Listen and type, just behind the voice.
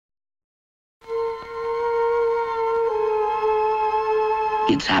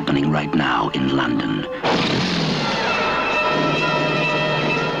It's happening right now in London.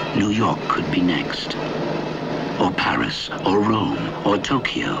 New York could be next. Or Paris, or Rome, or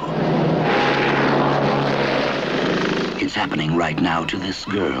Tokyo. It's happening right now to this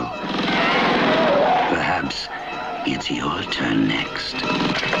girl. Perhaps it's your turn next.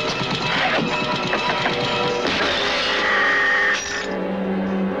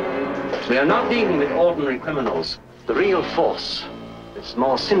 We are not dealing with ordinary criminals. The real force is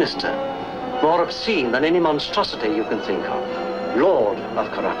more sinister, more obscene than any monstrosity you can think of. Lord of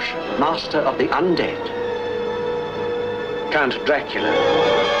corruption, master of the undead. Count Dracula.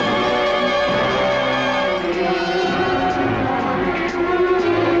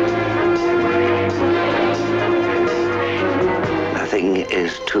 Nothing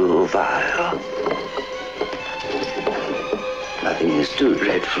is too vile. Nothing is too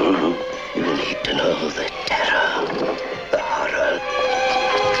dreadful. You need to know the terror, the horror.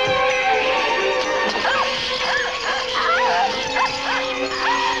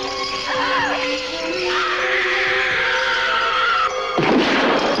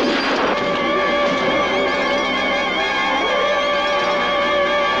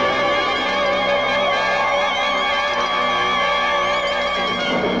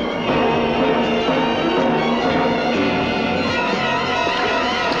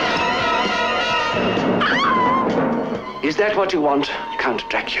 Is that what you want, Count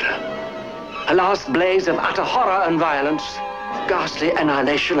Dracula? A last blaze of utter horror and violence? Ghastly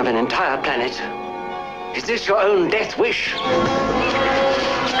annihilation of an entire planet? Is this your own death wish?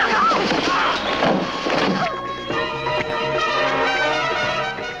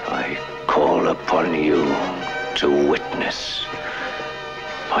 I call upon you to witness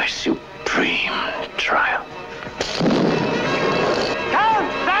my supreme triumph.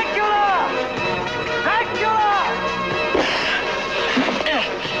 Count Dracula! Dracula!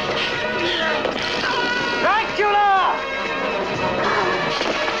 Dracula!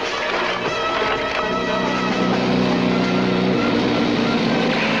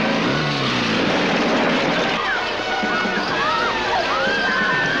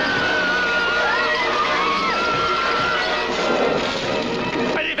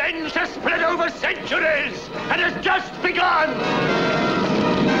 Revenge has spread over centuries and has just begun!